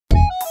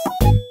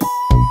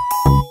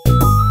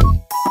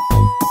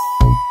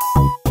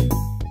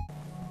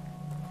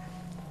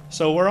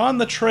So we're on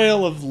the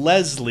trail of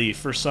Leslie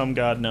for some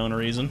god-known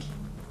reason.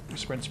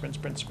 Sprint, sprint,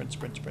 sprint, sprint,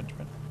 sprint, sprint,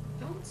 sprint.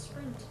 Don't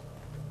sprint.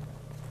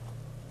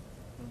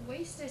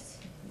 Waste it.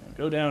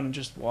 Go down and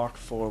just walk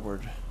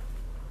forward.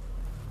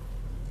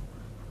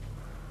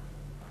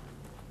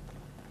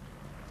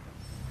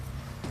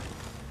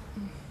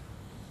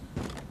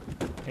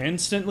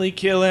 Instantly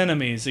kill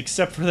enemies,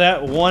 except for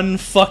that one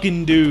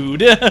fucking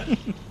dude.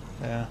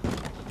 Yeah.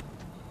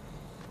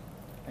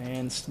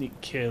 And sneak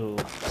kill.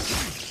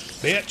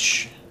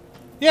 Bitch.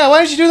 Yeah,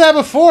 why did you do that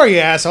before, you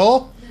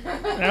asshole?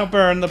 Now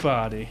burn the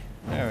body.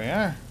 There we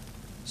are.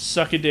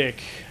 Suck a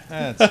dick.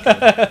 That's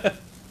good.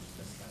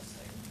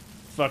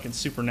 Fucking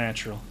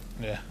supernatural.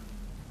 Yeah.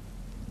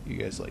 You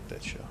guys like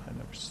that show. I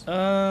never s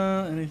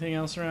Anything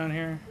else around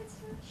here?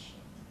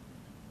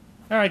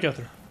 Alright, go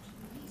through.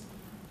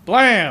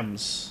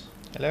 Blams!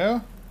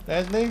 Hello?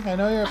 Leslie? I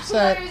know you're I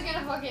upset. thought he was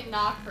gonna fucking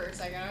knock for a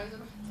second. I was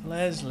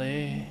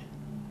Leslie.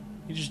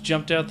 You just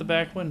jumped out the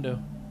back window.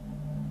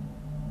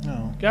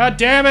 No. God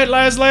damn it,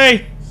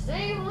 Leslie!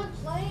 stay in one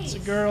place. It's a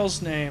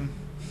girl's name.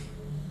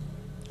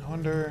 I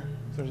wonder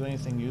if there's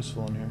anything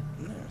useful in here.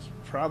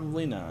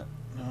 Probably not.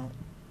 No.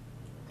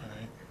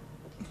 Alright.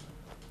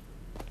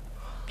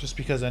 Just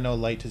because I know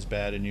light is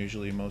bad in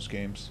usually most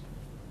games.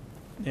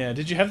 Yeah,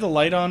 did you have the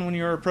light on when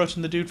you were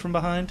approaching the dude from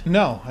behind?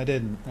 No, I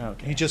didn't.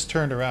 Okay. He just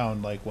turned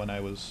around like when I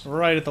was...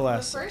 Right at the The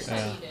last first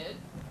second. time he did.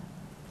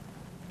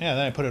 Yeah,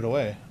 then I put it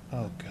away.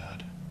 Oh,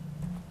 God.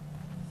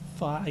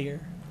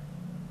 Fire.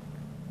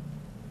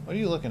 What are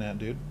you looking at,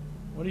 dude?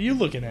 What are you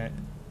looking at?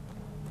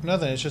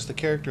 Nothing. It's just the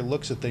character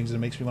looks at things and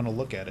it makes me want to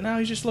look at it. No,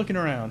 he's just looking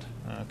around.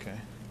 Okay.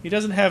 He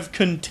doesn't have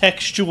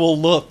contextual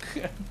look.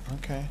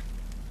 Okay.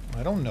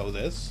 I don't know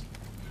this.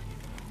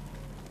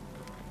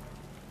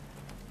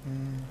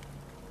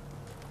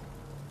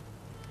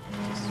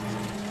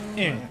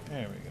 Eh,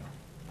 There we go.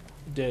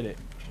 did it.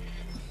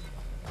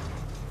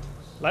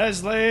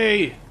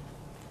 Leslie!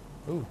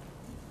 Ooh.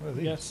 What are You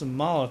these? got some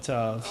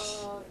Molotovs.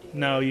 Oh, dear.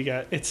 No, you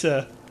got... It's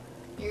a...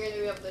 You're gonna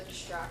be able to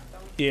distract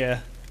them. Yeah.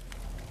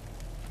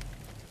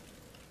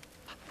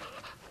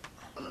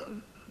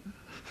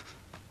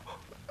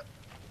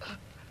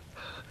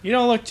 You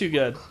don't look too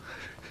good.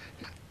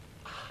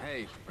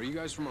 Hey, are you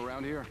guys from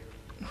around here?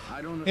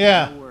 I don't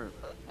Yeah. know where.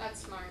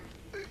 That's smart.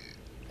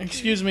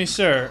 Excuse me,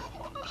 sir.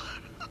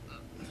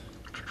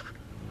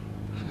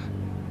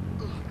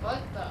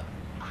 What the?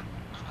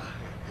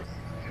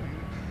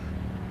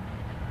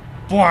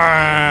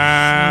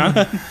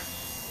 Bwah!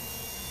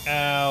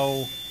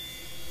 Ow.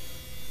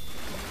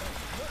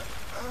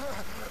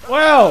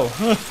 Well,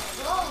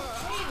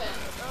 Oh,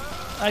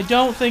 Haven. I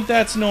don't think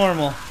that's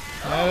normal.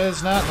 That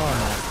is not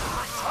normal.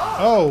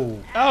 Oh.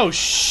 Oh,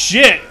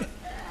 shit!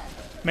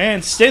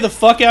 Man, stay the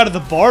fuck out of the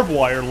barbed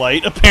wire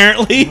light,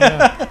 apparently.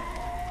 Yeah.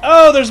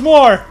 Oh, there's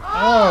more!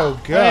 Oh,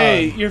 God.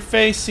 Hey, your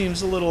face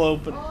seems a little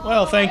open.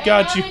 Well, thank and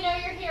God now you... they know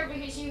you're here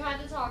because you had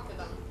to talk to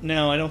them.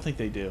 No, I don't think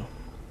they do.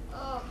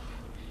 Oh,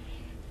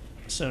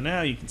 So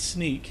now you can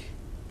sneak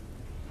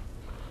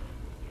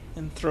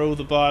and throw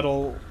the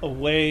bottle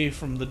away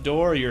from the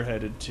door you're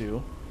headed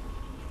to.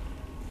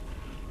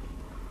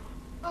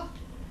 oh,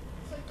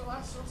 it's like the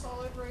last of us all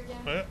over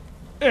again.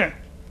 Eh.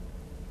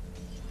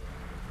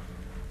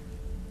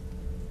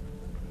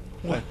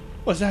 What?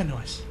 What's that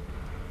noise?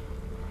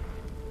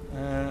 I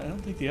don't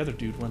think the other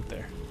dude went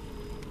there.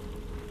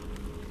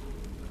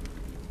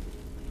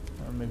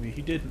 Or maybe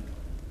he didn't.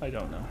 I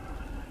don't know.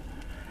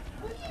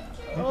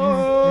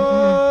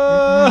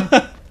 Oh!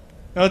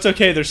 No, it's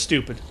okay. They're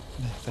stupid.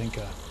 Thank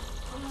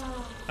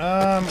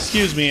God.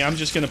 Excuse me. I'm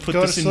just gonna put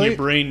Go this to in your sleep.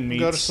 brain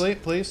meats. Go to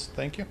sleep, please.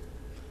 Thank you.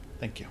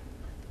 Thank you.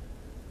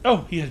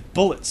 Oh, he had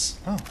bullets.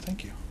 Oh,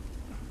 thank you.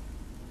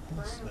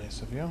 That's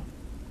nice of you.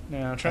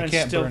 Now try I and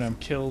can't still burn him.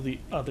 kill the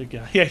other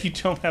guy. Yeah, you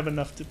don't have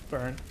enough to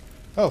burn.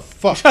 Oh,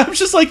 fuck. I'm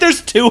just like,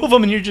 there's two of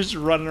them, and you're just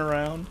running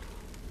around.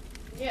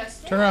 Yeah,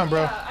 stay Turn around,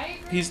 bro. Yeah, I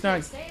agree. He's with not-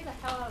 you. Stay the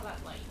hell out of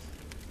that light.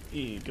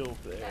 He go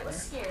there. That was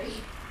scary.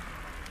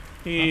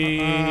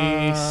 He's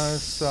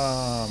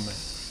Awesome.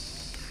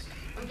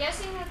 I'm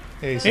guessing that.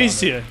 Hey, the- He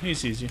sees you. He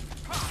sees you.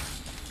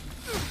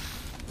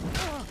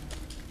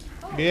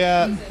 Oh,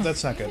 Yeah, Jesus.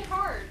 that's not You good. hit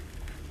hard.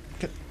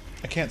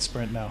 I can't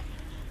sprint now.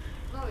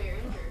 Oh, you're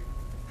injured.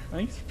 I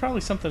think there's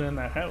probably something in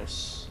that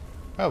house.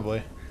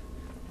 Probably.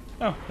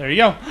 Oh, there you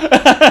go.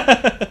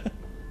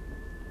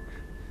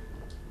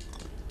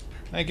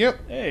 Thank you.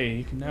 Hey,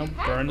 you can now You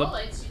had burn the.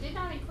 bullets. You did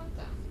not equip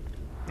them.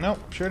 Nope,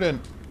 sure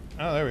didn't.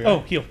 Oh, there we Oh,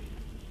 go. heal.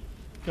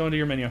 Go into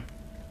your menu.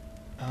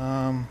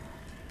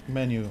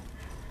 Menu.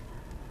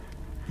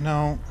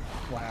 No.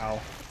 Wow.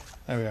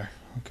 There we are.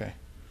 Okay.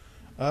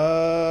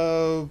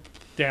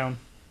 Down.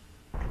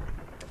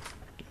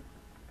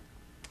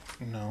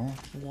 No.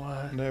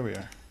 What? There we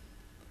are.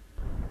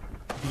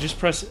 You just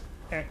press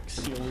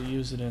X, you'll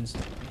use it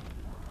instantly.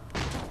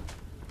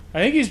 I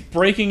think he's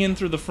breaking in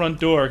through the front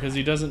door because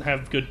he doesn't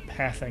have good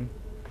pathing.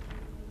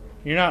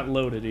 You're not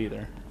loaded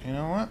either. You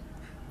know what?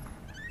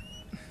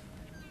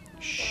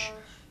 Shh. Gosh.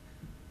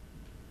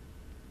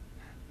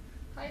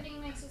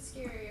 Hiding makes it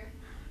scarier.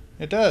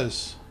 It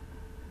does.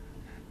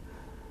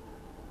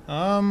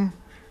 I'm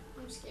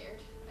scared.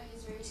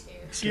 He's very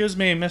scared. Excuse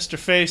me, Mr.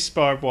 Face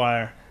Barbed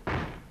Wire.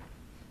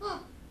 Huh.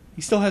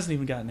 He still hasn't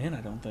even gotten in,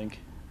 I don't think.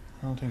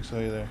 I don't think so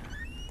either.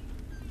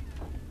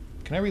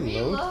 Can I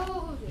reload?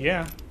 Reload.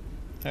 Yeah,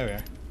 There we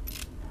are.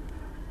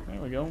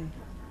 there we go. And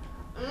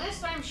this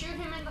time, shoot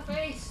him in the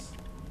face.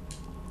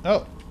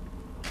 Oh!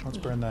 Let's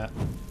burn that.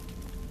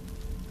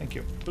 Thank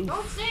you. Oof.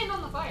 Don't stand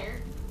on the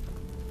fire.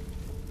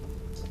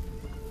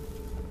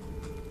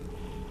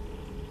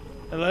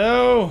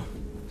 Hello?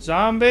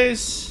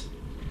 Zombies?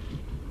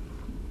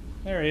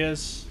 There he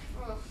is.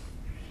 Ugh.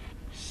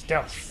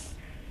 Stealth.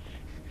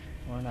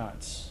 Or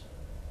not.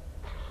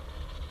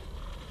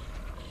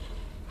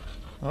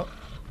 Oh,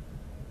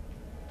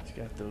 He's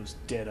got those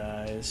dead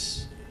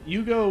eyes.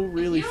 You go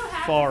really You don't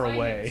have to far fight him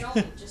away. yourself,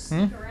 just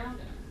sneak around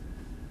him.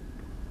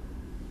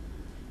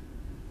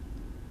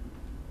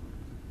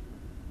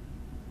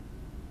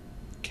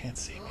 can't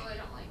see me. Oh, I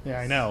don't like Yeah,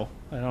 I this. know.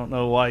 I don't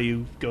know why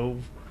you go...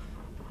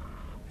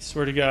 I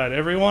swear to God,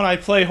 everyone I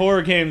play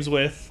horror games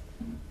with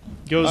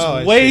goes Oh,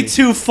 I way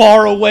see. too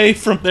far away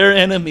from their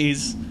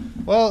enemies.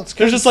 Well, it's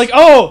They're good. just like,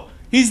 oh,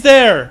 he's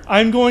there.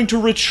 I'm going to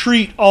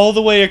retreat all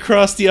the way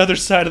across the other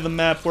side of the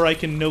map where I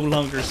can no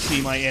longer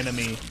see my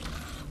enemy.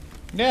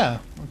 Yeah,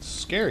 it's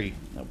scary.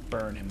 Now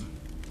burn him.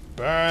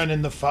 Burn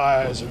in the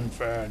fires of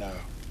Inferno.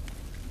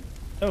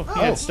 Oh, he Oh.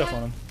 had stuff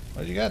on him.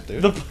 What you got,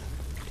 dude? The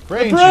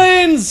brains.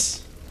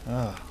 brains!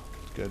 Ah,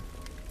 good.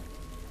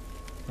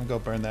 I'll go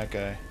burn that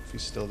guy if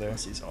he's still there.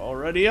 He's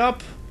already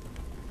up.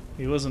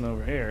 He wasn't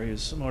over here. He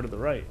was more to the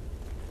right.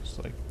 It's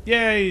like,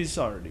 Yeah, he's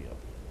already up.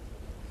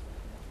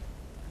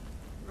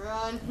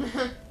 Run.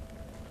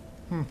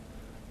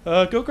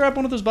 Go grab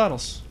one of those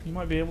bottles. You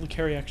might be able to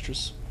carry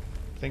extras.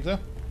 think so?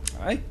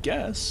 I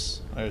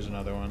guess. There's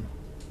another one.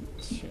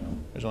 You know,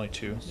 There's only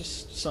two.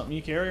 just something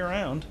you carry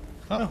around.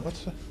 Oh,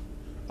 what's the...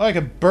 Oh, I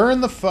can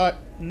burn the fire.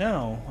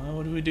 No, why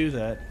would we do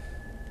that?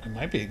 It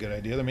might be a good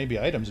idea. There may be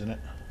items in it.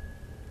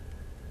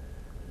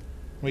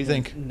 What do you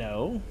think?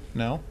 No.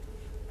 No?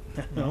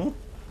 No.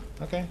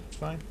 Okay, it's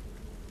fine.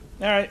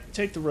 Alright,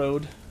 take the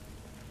road.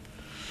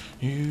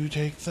 You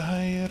take the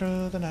higher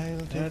road and I'll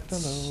take the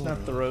That's low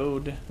not the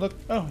road. road. Look,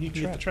 Oh, you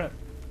can get the trap.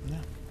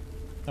 trap.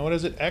 Now what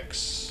is it?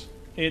 X?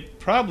 It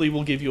probably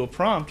will give you a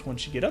prompt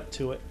once you get up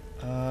to it.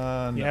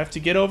 No. You have to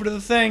get over to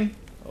the thing.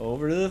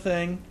 Over to the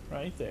thing.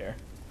 Right there.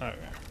 Alright.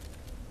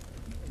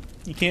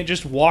 You can't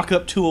just walk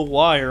up to a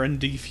wire and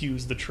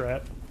defuse the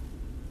trap.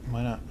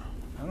 Why not?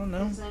 I don't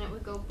know. Because then it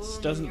would go boom This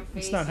in doesn't. your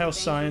face It's not and how things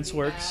would science be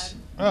works.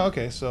 bad. Oh,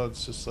 okay, so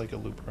it's just like a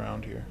loop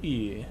around here.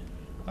 Yeah.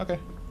 Okay.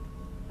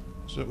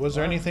 So was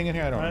there anything in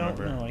here? I don't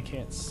remember. know. I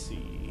can't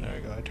see. There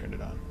we go, I turned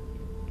it on.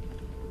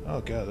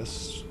 Oh god,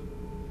 this...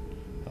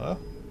 Hello?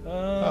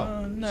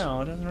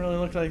 No, it doesn't really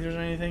look like there's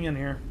anything in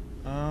here.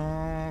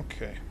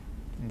 Okay.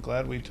 I'm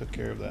glad we took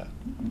care of that.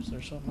 Is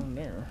there something in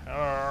there?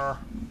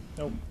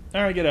 Nope.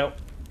 Alright, get out.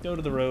 Go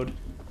to the road.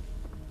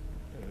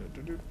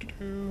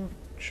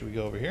 Should we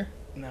go over here?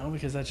 No,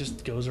 because that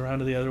just goes around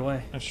to the other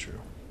way. That's true.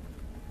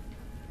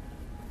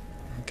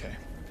 Okay.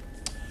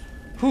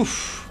 Whew.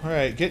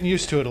 Alright, getting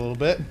used to it a little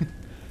bit.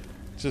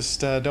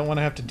 Just don't want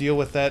to have to deal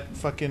with that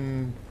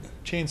fucking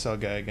chainsaw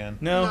guy again.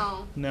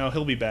 No,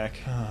 he'll be back.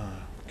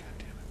 Ah, god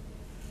damn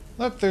it.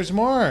 Look, there's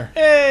more!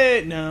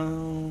 Hey,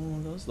 no,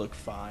 those look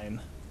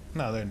fine.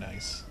 No, they're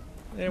nice.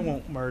 They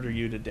won't murder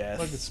you to death.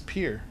 Look, it's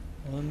pier.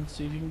 Well, let's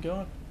see if you can go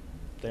up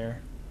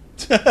there.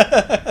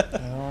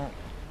 No.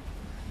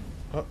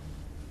 Oh,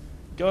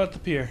 Go at the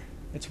pier.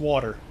 It's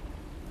water.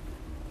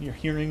 You're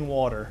hearing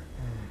water.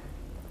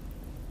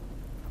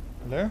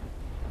 there?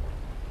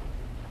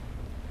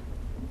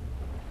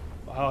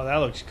 Wow, that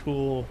looks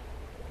cool.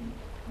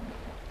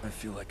 I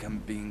feel like I'm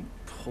being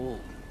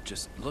pulled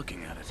just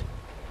looking at it.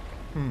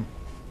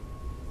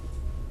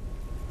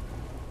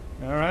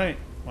 All right.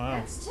 Wow.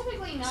 That's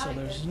typically not So a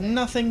there's good thing.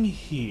 nothing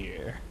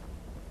here.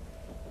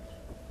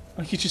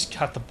 Oh, you just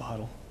got the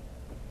bottle.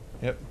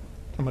 Yep.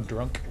 I'm a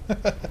drunk.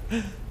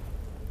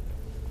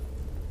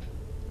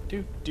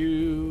 Do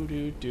do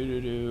do do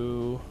do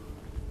do.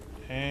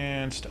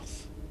 And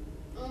stealth.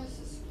 Oh, this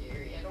is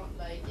scary. I don't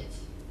like it.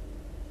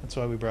 That's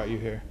why we brought you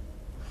here.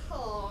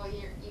 Oh,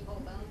 you're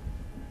evil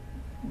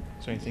then.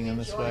 Is there anything in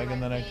this Enjoy wagon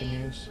my that I can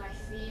pain, use? My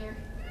fear.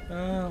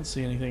 I don't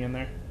see anything in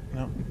there.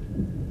 No.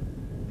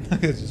 I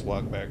could just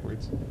walk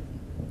backwards.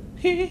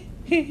 Hee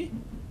hee.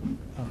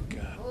 Oh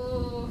god.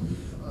 Oh,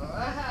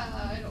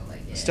 I don't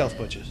like it. Stealth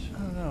butches. I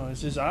don't know.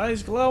 Is his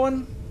eyes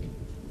glowing?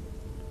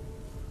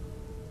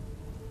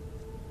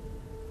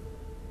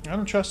 I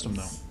don't trust him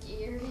though.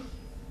 Scary.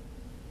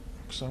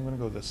 So I'm gonna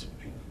go this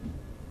way.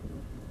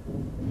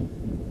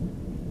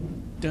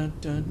 Dun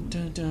dun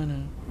dun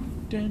dun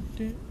dun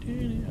dun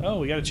dun. Oh,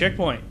 we got a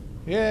checkpoint.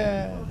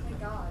 Yeah. Oh my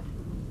god.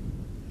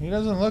 He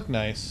doesn't look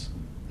nice.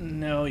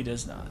 No, he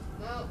does not.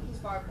 No, he's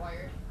barbed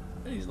wired.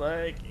 He's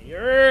like,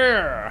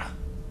 yeah.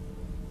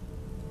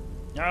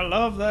 I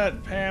love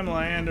that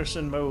Pamela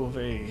Anderson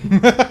movie. He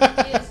is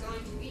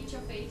going to eat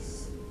your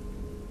face.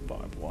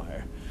 Barbed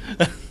wire.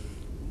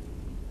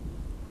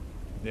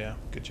 Yeah.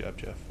 Good job,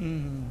 Jeff.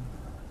 Mm.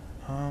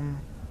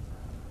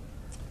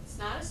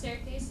 not a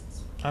staircase.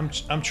 It's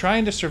I'm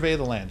trying to survey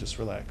the land. Just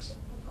relax.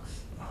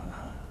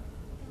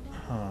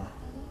 Huh.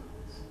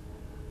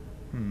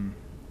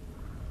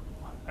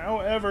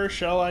 However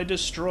shall I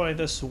destroy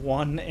this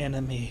one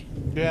enemy?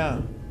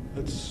 Yeah,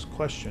 that's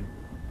question.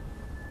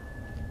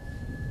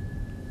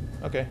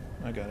 Okay,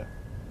 I got it.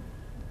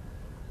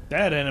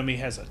 That enemy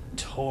has a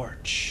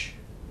torch.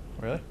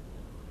 Really?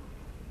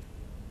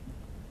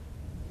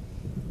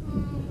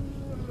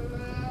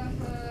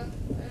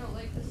 I don't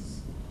like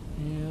this.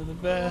 You're the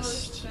Oh, this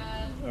is best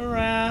bad.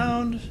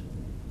 around.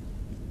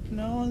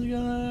 No one's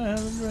gonna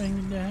ever bring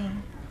you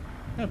down.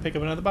 I'll pick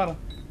up another bottle.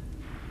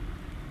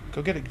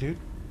 Go get it, dude.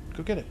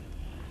 Go get it.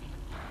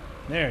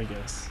 There he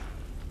goes.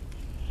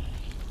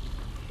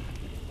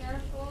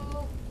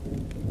 Careful.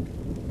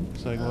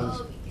 It's like,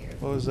 Oh, be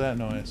careful. what was that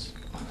noise?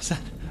 What was that?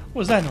 What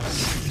was that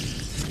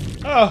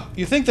noise? Oh,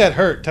 you think that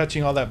hurt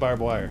touching all that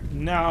barbed wire?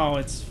 No,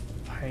 it's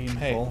painful.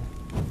 Hey,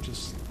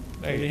 just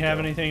there Do you you have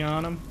go. anything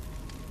on him?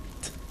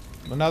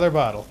 Another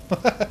bottle.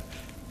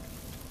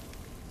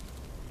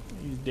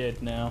 He's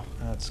dead now.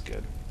 That's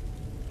good.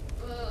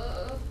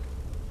 Alright,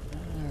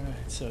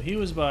 so he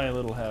was by a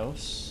little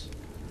house.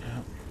 Yeah.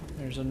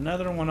 There's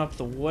another one up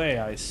the way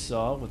I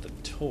saw with a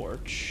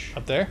torch.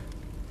 Up there?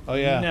 Oh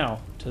yeah. No,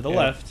 to the Yeah.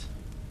 left.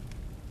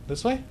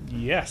 This way?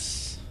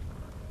 Yes.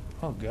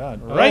 Oh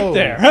god. Right Oh.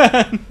 there.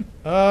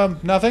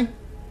 Nothing.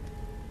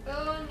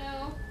 Oh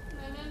no.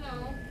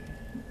 No.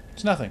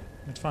 It's nothing.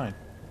 It's fine.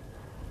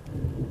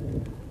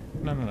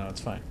 No, it's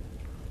fine.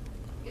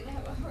 I'm gonna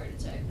have a heart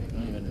attack. I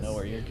don't even know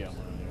where you're going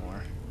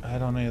anymore. I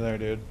don't either,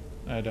 dude.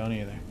 I don't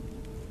either.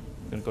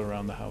 I'm gonna go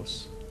around the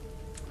house.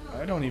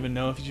 I don't even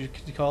know if you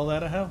could call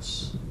that a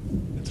house.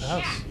 It's a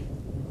house.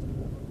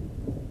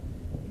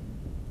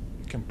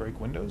 You can break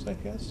windows, I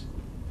guess?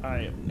 I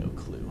have no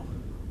clue.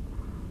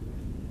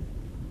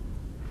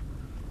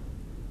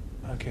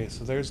 Okay,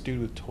 so there's dude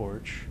with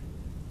torch.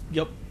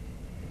 Yep.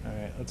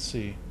 Alright, let's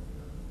see.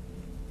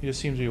 He just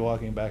seems to be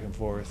walking back and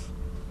forth.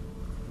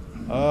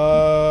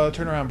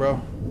 Turn around,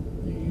 bro.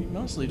 He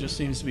mostly just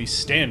seems to be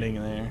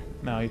standing there.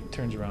 No, he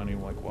turns around and he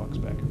like walks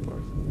back and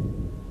forth.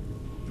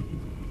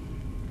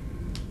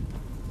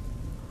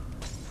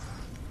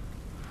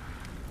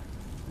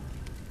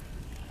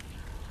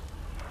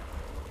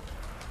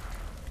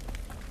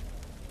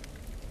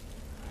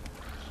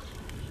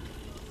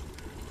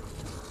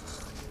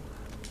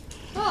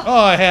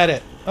 Oh, I had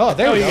it. Oh,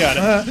 there Oh, we you go.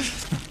 got it.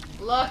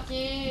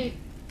 Lucky.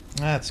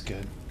 That's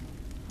good.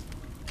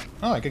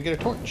 Oh, I could get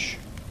a torch.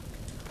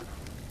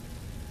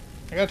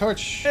 I got a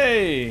torch.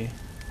 Hey!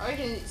 Or you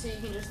can, so you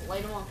can just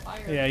light them on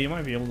fire. Yeah, you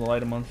might be able to light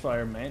them on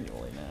fire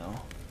manually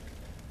now.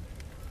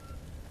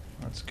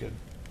 That's good.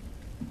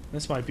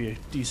 This might be a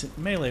decent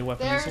melee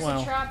weapon There's as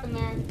well. a trap in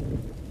there.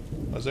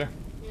 Was there?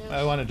 Yes.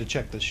 I wanted to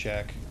check this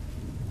shack.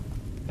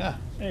 Yeah.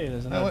 Hey,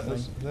 there's Oh, another what thing.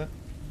 was that?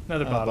 Another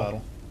Another bottle.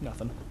 bottle.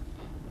 Nothing.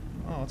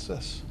 Oh, what's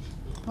this?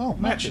 Oh,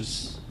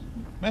 matches.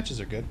 Matches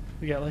are good.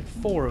 We got like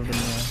 4 of them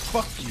now.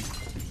 Fuck you.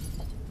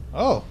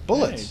 Oh,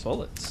 bullets. Hey,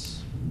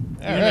 bullets.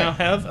 All You right. now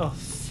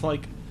have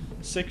like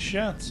 6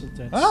 shots.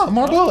 Oh,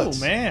 more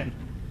bullets. Oh man,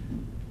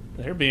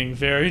 they're being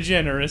very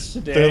generous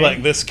today. They're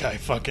like, this guy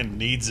fucking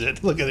needs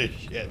it. Look at this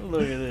shit.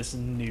 Look at this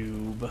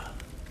noob.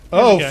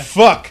 Oh, Okay.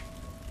 fuck.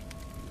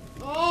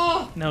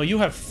 Oh! No, you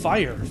have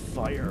fire.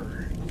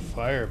 Fire.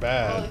 Fire Well,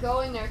 bad. go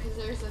in there because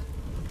there's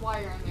a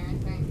wire in there,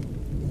 I think.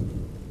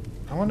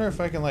 I wonder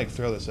if I can, like,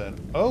 throw this at.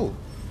 Oh.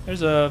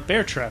 There's a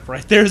bear trap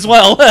right there as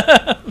well.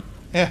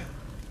 Yeah.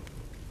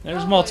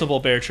 There's Oh, multiple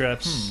bear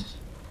traps.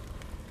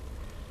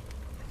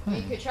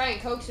 You could try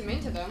and coax him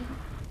into them.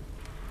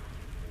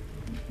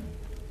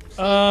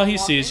 He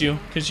sees you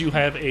because you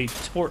have a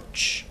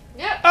torch.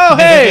 Yep. Oh,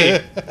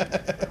 hey!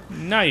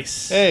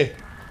 Nice. Hey.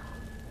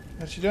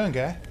 What you doing,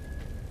 guy?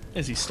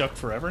 Is he stuck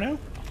forever now?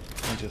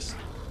 I just.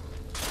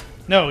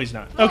 No, he's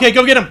not. Okay,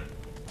 go get him.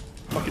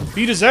 Fucking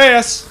beat his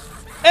ass.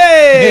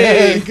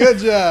 Hey! Good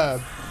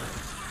job.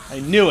 I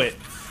knew it.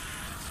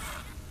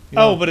 You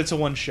know- Oh, but it's a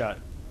one shot.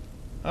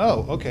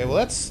 Oh, okay. Well,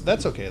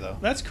 that's okay though.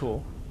 That's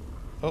cool.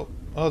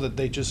 Oh, that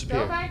they Go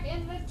disappeared. back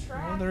in the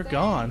trap. Oh, they're thing.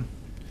 gone.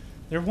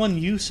 They're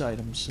one-use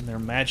items, and they're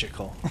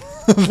magical.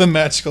 The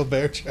magical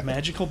bear trap.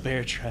 Magical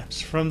bear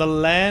traps from the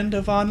land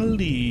of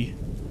Annalee.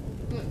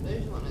 Yep,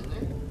 there's one in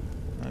there.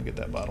 I'll get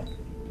that bottle.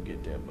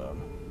 Get that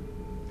bum.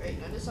 Right,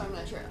 now disarm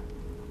that trap.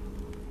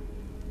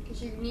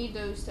 Because you need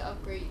those to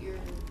upgrade your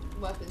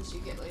weapons you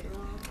get later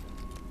on.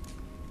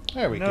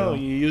 There we No, go.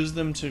 you use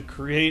them to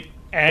create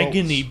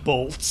agony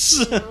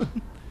bolts. Yeah.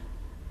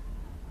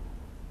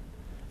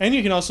 And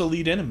you can also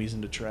lead enemies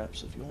into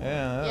traps if you want.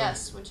 Yeah.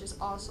 Yes, which is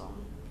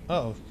awesome.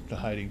 Oh, the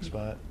hiding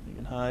spot. You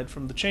can hide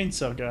from the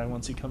chainsaw guy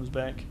once he comes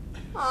back.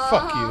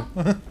 Fuck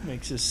you.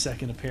 Makes his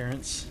second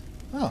appearance.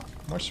 Oh,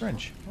 more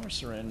syringe. More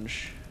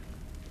syringe.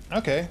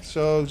 Okay,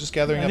 so just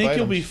gathering I up think items.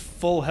 you'll be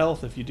full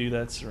health if you do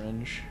that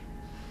syringe.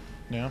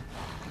 Yeah.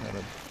 Got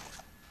a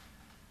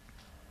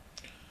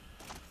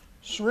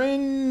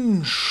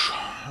syringe.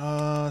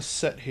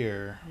 Set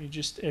here. You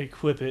just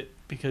equip it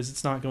because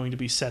it's not going to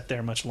be set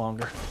there much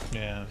longer.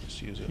 Yeah,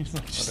 just use it.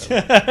 Just-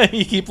 Whatever.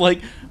 you keep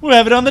like, we'll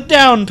have it on the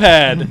down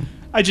pad.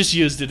 I just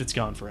used it. It's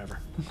gone forever.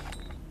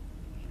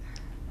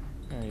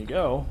 There you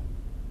go.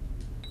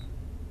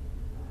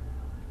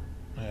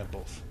 I have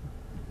both.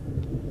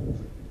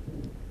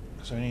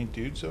 Is there any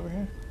dudes over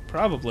here?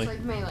 Probably. It's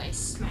like melee.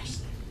 Smash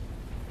them.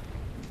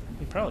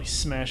 You probably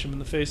smash him in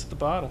the face with the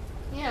bottle.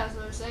 Yeah, that's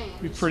what I'm saying.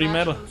 Be Just pretty smash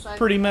metal. them side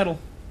Pretty by metal.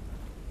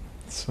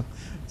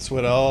 That's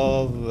what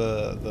all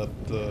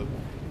the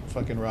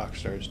fucking rock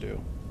stars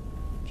do.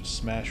 Just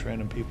smash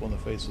random people in the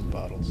face with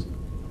bottles.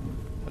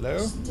 Hello?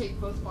 Just take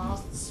both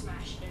bottles and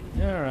smash it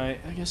in. Alright,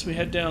 I guess we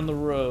head down the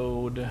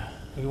road.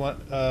 We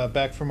want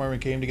back from where we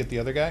came to get the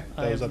other guy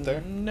that I was have up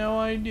there? No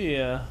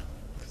idea.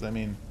 Because, I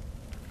mean...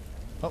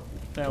 Oh,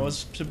 That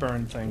was to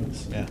burn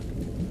things. yeah.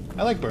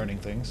 I like burning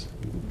things.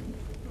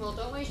 Well,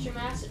 don't waste your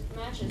matches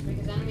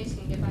because enemies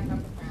can get back up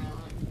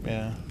apparently.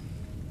 Yeah.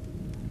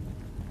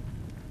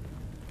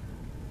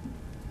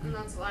 And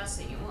that's the last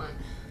thing you want.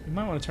 You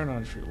might want to turn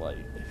on your light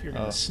if you're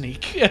going to Oh.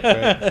 sneak.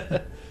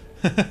 Right.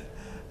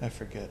 I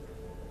forget.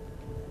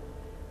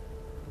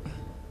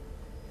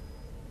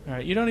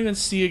 Alright, you don't even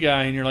see a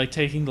guy and you're like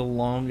taking the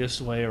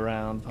longest way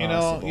around possible. You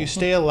know, you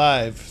stay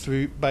alive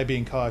by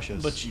being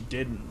cautious. But you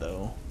didn't,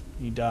 though.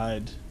 You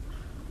died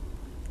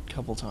a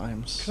couple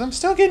times. Because I'm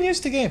still getting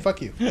used to the game.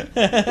 Fuck you. So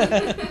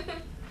defensive.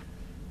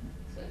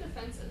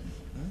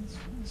 That's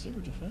super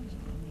defensive,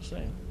 I'm just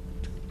saying.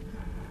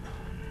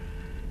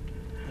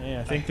 Hey,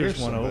 I think hear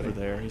there's one somebody. over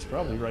there. He's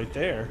probably right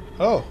there.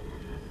 Oh.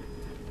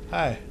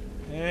 Hi.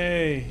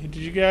 Hey, did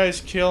you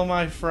guys kill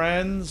my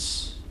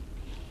friends?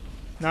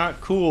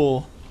 Not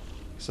cool.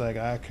 It's like,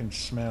 I can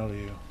smell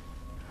you.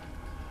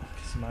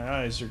 'Cause my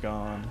eyes are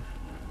gone.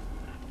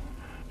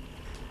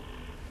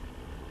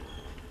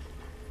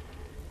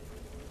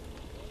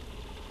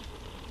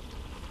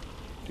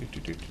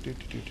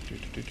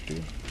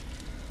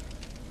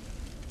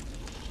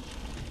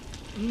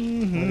 What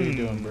are you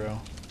doing, bro?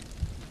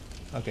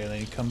 Okay, then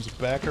he comes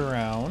back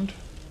around.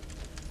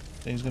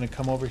 Then he's gonna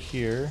come over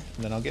here,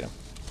 and then I'll get him.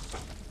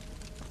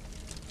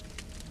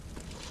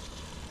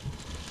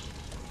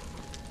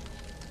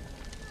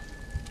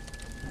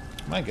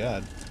 My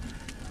God.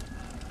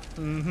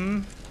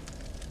 Mm-hmm.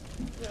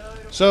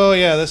 So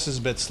yeah, this is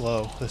a bit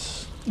slow.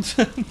 This,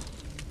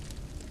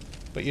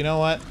 but you know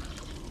what?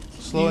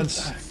 Slow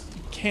and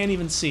Can't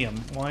even see him.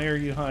 Why are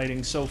you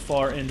hiding so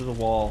far into the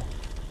wall?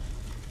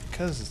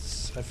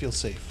 because I feel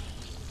safe.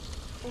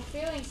 Well,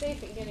 feeling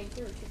safe and getting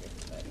through two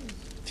different things.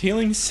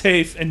 Feeling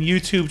safe and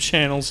YouTube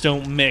channels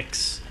don't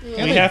mix.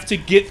 Yeah. We have to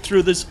get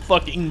through this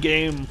fucking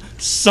game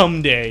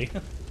someday.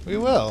 We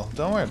will.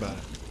 Don't worry about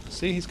it.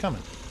 See, he's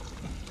coming.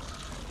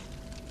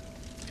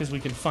 Because we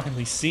can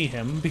finally see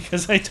him,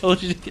 because I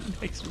told you to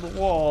get next to the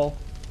wall.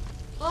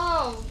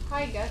 Oh,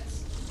 hi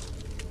guts.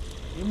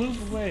 You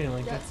move away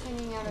like that. Guts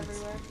hanging out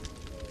everywhere.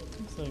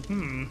 It's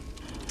like,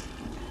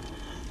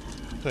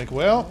 It's like,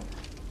 well,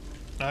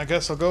 I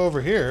guess I'll go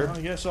over here. well,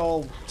 I guess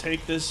I'll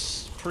take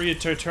this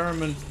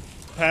predetermined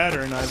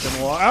pattern I've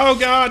been walking. Oh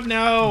God,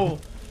 no!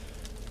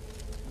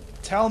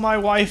 Tell my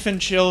wife and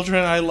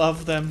children I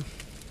love them.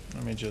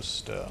 Let me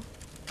just, there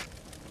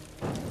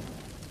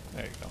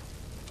you go.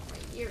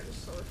 My ears are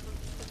sore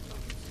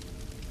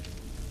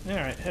from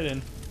Alright, head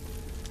in.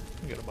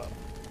 We got a bottle.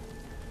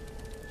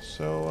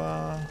 So,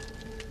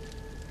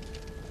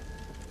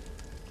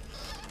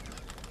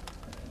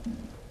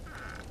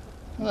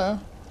 hello.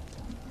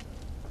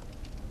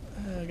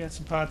 I got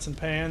some pots and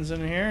pans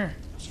in here.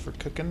 It's for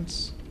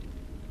cookings.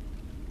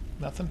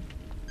 Nothing?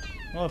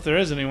 Well, if there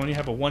is anyone, you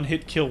have a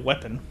one-hit kill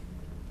weapon.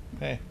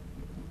 Hey,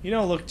 You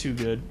don't look too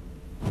good.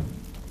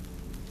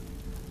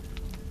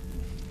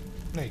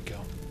 there you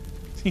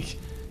go.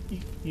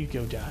 you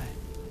go die.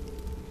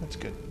 That's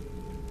good.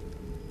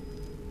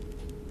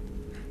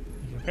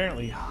 You can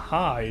apparently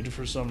hide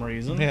for some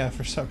reason. Yeah,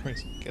 for some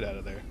reason. Get out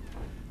of there.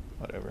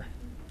 Whatever.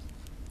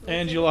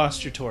 And you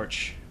lost your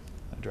torch.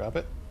 I drop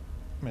it?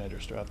 I mean, I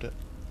just dropped it.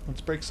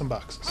 Let's break some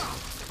boxes.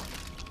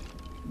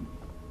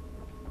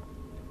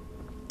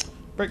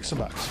 Break some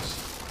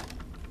boxes.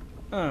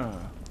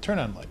 Turn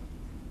on light.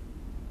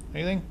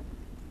 Anything?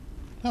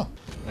 Oh.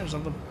 There's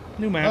something.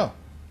 New map. Oh.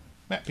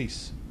 Map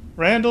piece.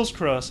 Randall's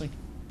Crossing.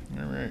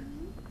 Alright.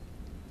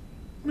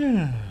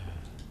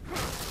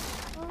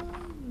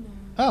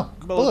 Oh,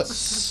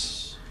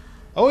 bullets.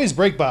 Always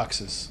break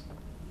boxes.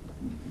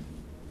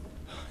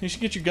 You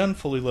should get your gun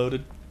fully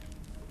loaded.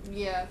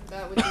 Yeah,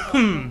 that would be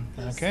helpful.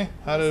 'cause Okay.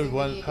 How the does thing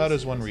one you need how is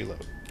does to one just-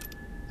 reload?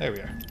 There we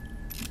are.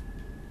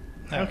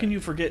 How can you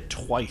forget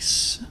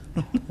twice?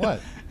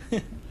 What?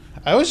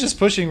 I was just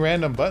pushing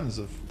random buttons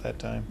of that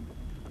time.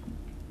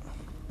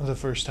 The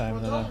first time,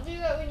 Well, and then don't do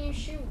that when you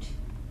shoot.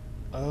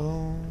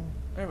 oh,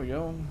 There we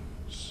go.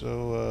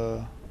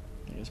 so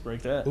You just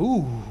break that.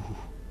 ooh,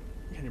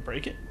 Can you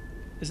break it?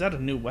 Is that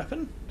a new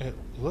weapon? it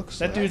looks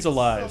That like dude's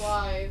alive. It's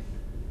alive.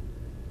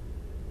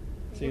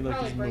 See, You could look,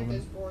 probably he's break moving.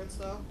 those boards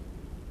though.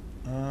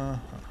 uh-huh.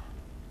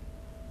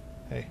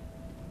 Hey,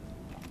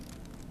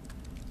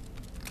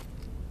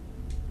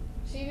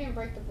 me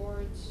break the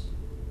boards.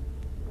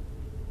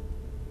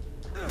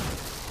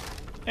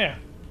 Yeah.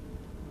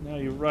 Now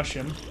you rush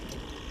him.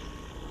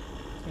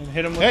 And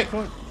hit him with Hey! the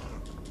point.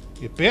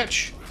 You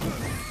bitch!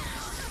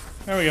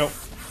 There we go.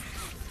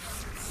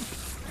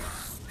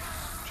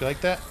 Did you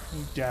like that?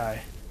 You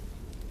die.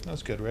 That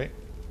was good, right?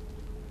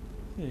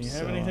 Do you have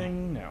So-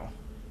 anything? No.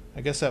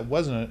 I guess that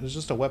wasn't it. It was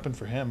just a weapon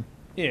for him.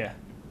 Yeah.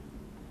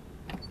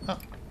 I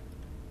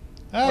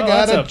Well,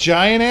 got that's a a-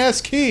 giant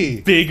ass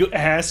key. Big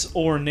ass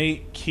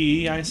ornate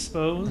key, I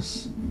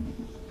suppose.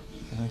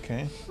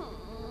 Okay.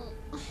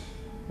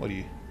 What are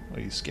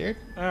you scared?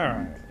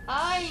 Alright.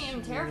 I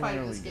am terrified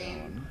Where of are this we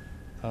game.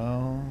 going?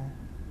 Oh,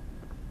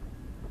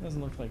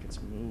 Doesn't look like it's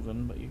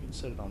moving, but you can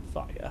set it on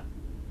fire.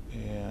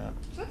 yeah.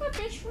 Is that that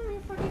bitch from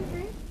your fucking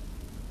dream?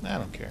 I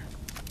don't care.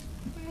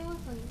 What do you look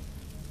like?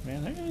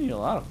 Man, they're gonna need a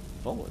lot of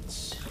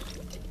bullets.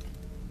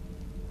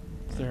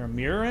 Is there a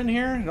mirror in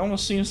here? It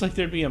almost seems like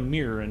there'd be a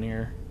mirror in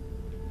here.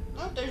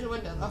 Oh, there's a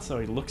window though. So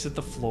he looks at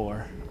the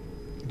floor.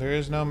 There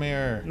is no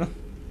mirror.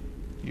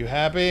 You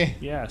happy?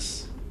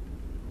 Yes.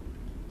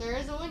 There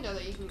is a window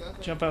that you can go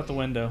through. Jump out the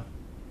window.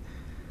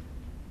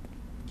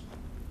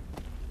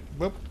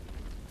 Whoop.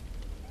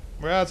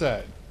 We're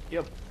outside.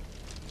 Yep.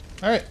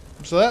 Alright.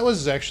 So that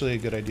was actually a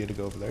good idea to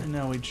go over there. And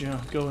now we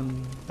go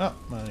and Oh,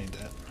 I need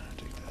that.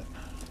 Take that.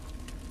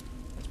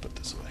 Let's put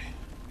this away.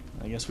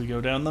 I guess we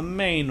go down the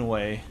main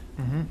way.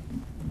 Mm-hmm.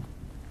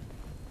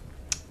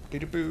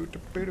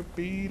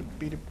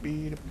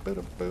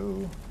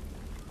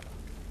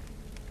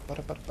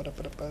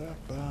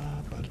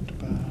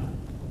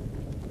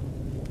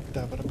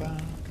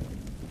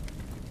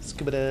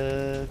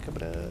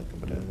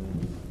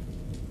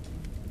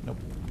 Nope.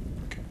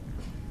 Okay.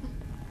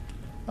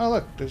 Oh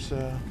look, there's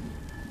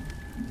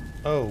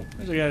oh,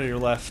 There's a guy to your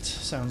left,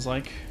 sounds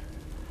like.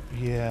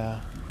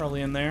 yeah.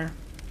 Probably in there.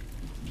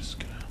 Just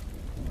gonna.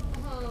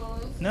 Oh,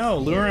 it's No,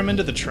 lure him scary.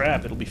 into the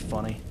trap. It'll be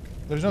funny.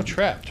 There's no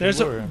trap. There's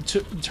lure a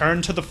him.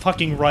 turn to the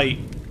fucking right.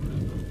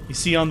 You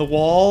see on the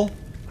wall?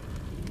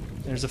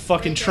 There's a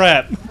fucking Right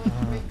trap. there.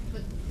 Right,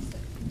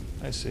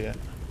 but- I see it.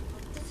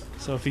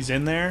 So if he's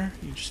in there,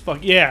 you just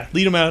lead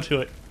him out to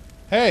it.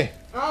 Hey,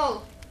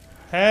 Oh,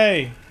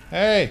 Hey,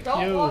 hey.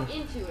 don't You. walk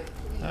into it,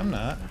 please. I'm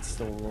not. it's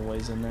still a little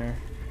ways in there.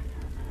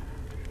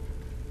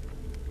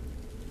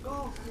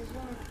 Oh, there's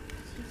one.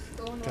 He's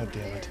going God over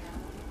damn there it.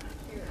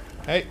 now. Here.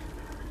 Hey.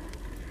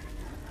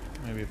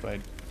 Maybe if I.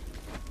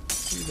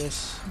 Do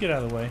this. Get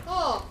out of the way.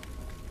 Oh!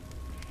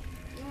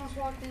 You almost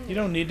walked in. You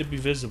don't need to be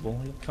visible.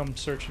 He'll come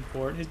searching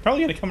for it. He's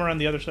probably gonna come around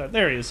the other side.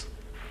 There he is.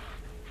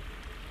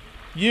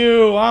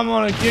 You, I'm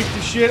gonna kick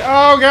the shit.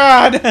 Oh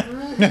God!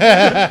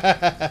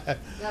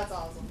 That's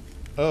awesome.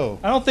 Oh,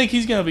 I don't think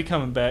he's gonna be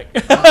coming back. do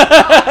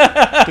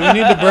we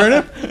need to burn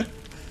him?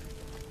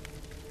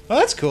 Oh,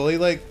 that's cool. He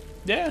like,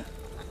 Yeah.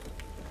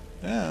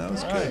 yeah, that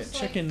was All good. Alright,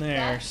 check in there.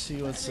 That's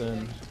See what's in.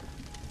 everything.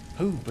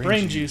 Ooh,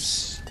 Brain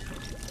juice.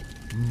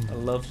 I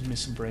love me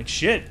some brain.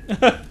 Shit.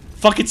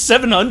 Fucking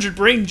 700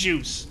 brain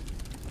juice.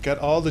 Got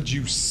all the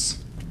juice.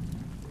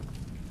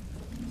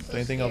 So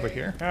Anything over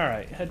scary. here?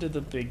 Alright, head to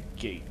the big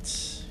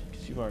gates.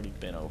 Because you've already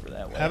been over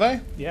that way. Have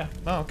I? Yeah.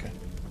 Oh, okay.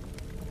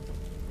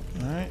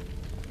 All right.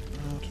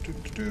 Did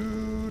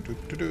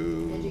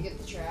you get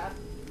the trap?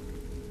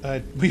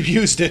 We've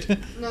used it.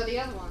 No, the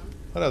other one.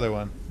 What other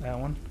one? That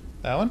one.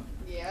 That one?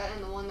 Yeah,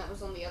 and the one that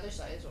was on the other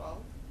side as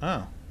well.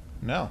 Oh,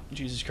 no.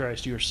 Jesus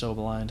Christ, you are so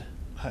blind.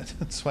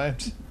 That's why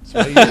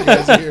you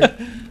guys are here.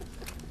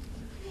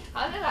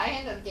 How did I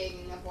end up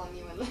ganging up on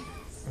you in this?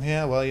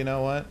 Yeah, well, you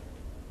know what?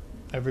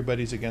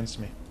 Everybody's against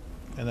me.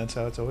 And that's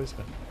how it's always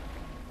been.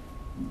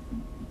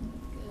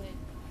 Good.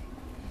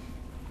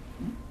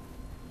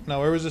 Now,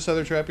 where was this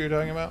other trap you were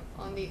talking about?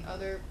 On the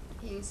other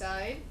king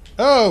side.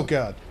 Oh,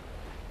 God.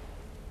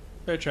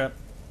 Bear trap.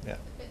 Yeah.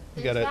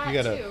 You There's gotta- that you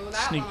gotta too.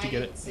 That sneak one to I get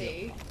didn't it.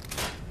 see.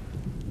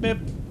 Bip.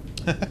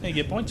 Hey, you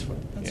get points for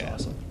it. That's Yeah.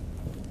 awesome.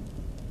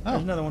 Oh.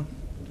 There's another one.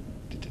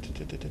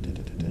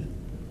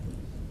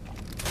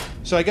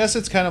 So I guess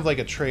it's kind of like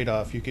a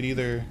trade-off. You could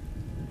either,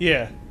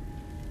 Yeah.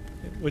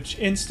 Which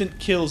instant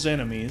kills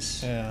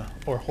enemies. yeah,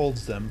 or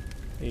holds them.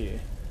 Yeah.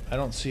 I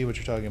don't see what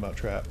you're talking about,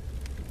 trap.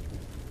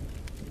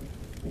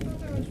 I thought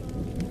there was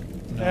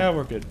one. No. Yeah,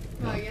 we're good.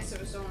 No, I guess it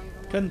was only the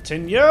one.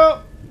 Continue.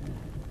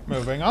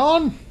 Moving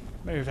on.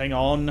 Moving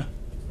on.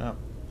 Oh.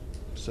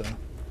 So.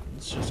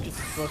 Let's just get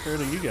the fuck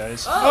out of you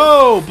guys.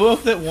 Oh! Oh,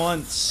 both at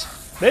once.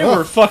 They Oh.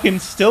 were fucking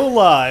still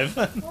alive.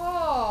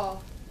 Oh!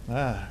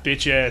 Ah.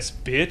 Bitch ass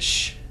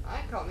bitch.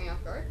 That caught me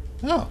off guard.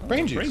 Oh,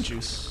 brain juice. Brain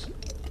juice.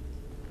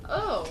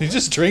 Oh! Did you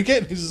just drink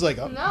it? He's just like,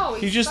 oh. No,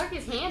 he, He just stuck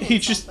his hand in he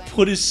just something.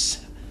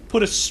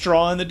 put a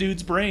straw in the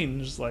dude's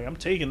brain. Just like, I'm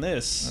taking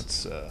this.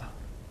 That's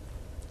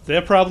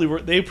They probably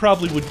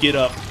would get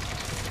up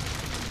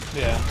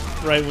yeah.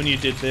 right when you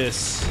did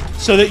this,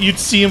 so that you'd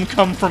see him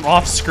come from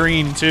off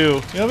screen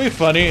too. It'll be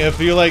funny if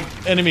you like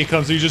enemy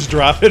comes, you just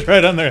drop it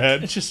right on their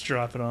head. Just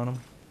drop it on him.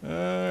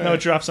 Alright. No, it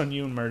drops on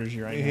you and murders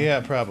you right now. Yeah,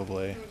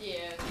 probably. Yeah.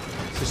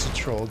 It's just a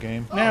troll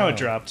game. Now Oh. it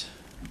dropped.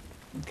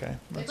 Okay.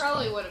 They That's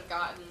probably fine. would have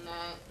gotten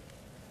that.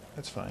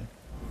 That's fine.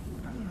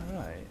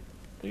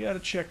 We got a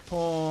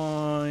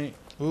checkpoint.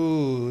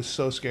 Ooh,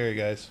 so scary,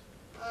 guys.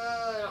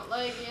 I don't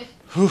like it.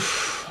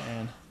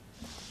 Man.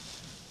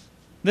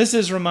 This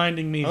is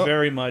reminding me Oh.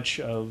 very much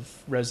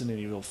of Resident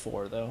Evil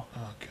 4, though.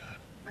 Oh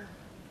god.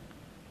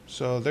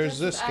 So there's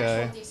Just this with guy.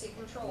 actual decent A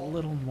control.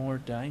 little more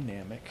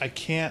dynamic. I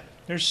can't.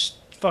 There's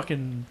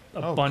fucking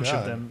a Oh, bunch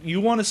of God. them.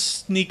 You want to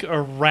sneak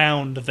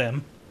around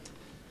them.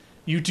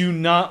 You do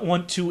not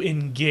want to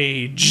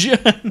engage.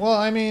 Well,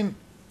 I mean,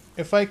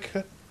 if I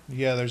could.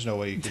 Yeah, there's no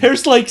way you can.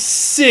 There's like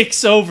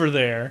 6 over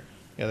there.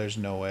 Yeah, there's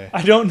no way.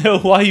 I don't know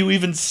why you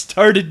even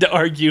started to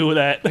argue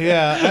that.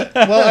 Yeah,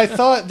 well, I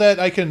thought that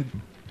I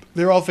can.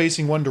 They're all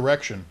facing one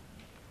direction.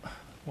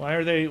 Why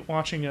are they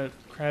watching a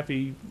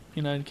crappy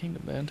United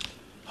Kingdom band?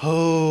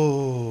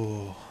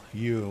 Oh,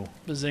 you.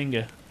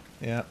 Bazinga.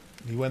 Yeah,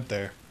 you went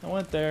there. I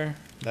went there.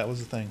 That was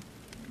the thing.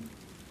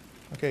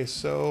 Okay,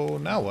 so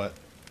now what?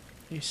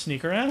 You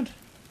sneak around?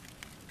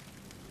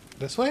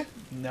 This way?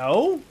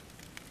 No.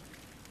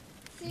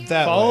 See,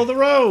 That Follow way. the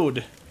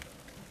road.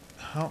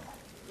 How,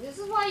 this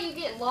is why you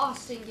get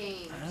lost in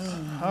games.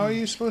 how are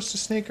you supposed to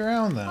sneak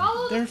around then?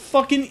 Follow the They're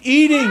fucking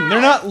eating.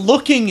 They're not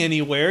looking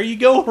anywhere. You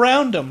go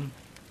around them.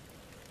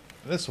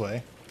 This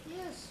way.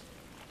 yes.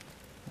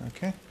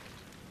 Okay.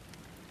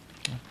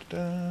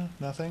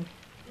 Nothing.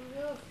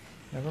 Ugh.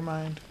 Never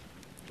mind.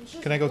 It's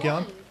just Can I go kill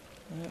him?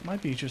 one. It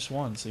might be just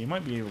one, so you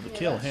might be able to Yeah,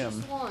 kill that's him.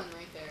 Just one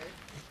right there.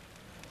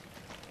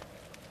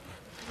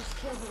 Just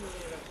kill him and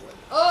get it over with.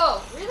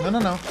 Oh, really? No, no,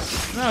 no.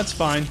 No, it's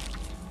fine.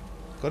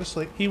 Go to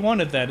sleep. He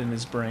wanted that in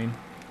his brain.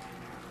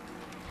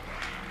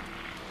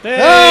 They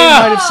Ah!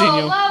 might have seen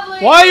you. Oh, lovely.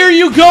 Why are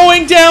you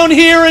going down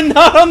here and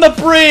not on the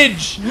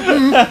bridge?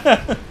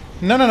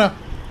 No, no, no.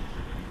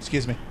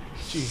 Excuse me.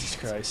 Jesus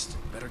Christ.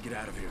 Better get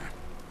out of here.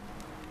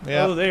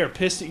 Yeah, Oh, they are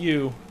pissed at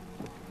you.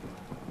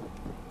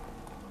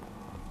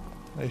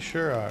 they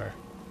sure are.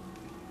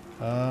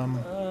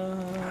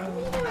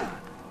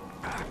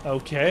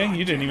 Okay,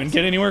 you didn't even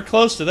get anywhere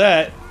close to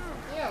that.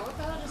 Yeah, what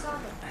the hell just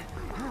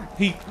happened?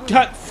 He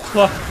got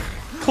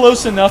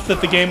close enough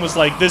that the game was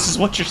like, this is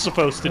what you're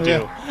supposed to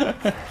do.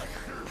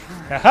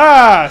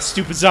 Haha,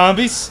 stupid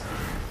zombies.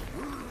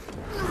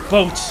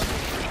 Boat.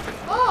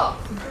 Oh!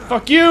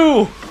 Fuck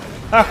you!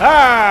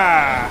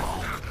 Haha!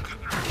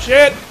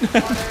 Shit!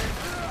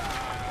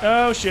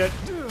 Oh shit.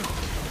 Oh,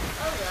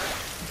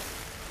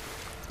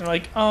 They're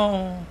like,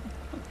 oh, God.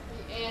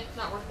 It's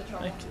not worth the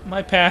trouble.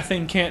 my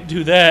pathing can't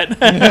do that. He's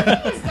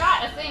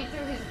got a thing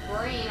through his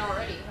brain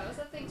already. How is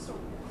that thing so...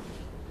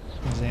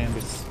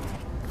 Zombies.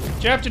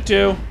 Chapter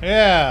 2.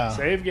 Yeah.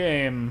 Save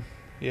game.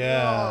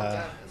 Yeah. Oh,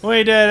 God.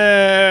 We did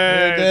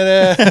it! We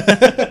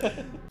did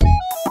it.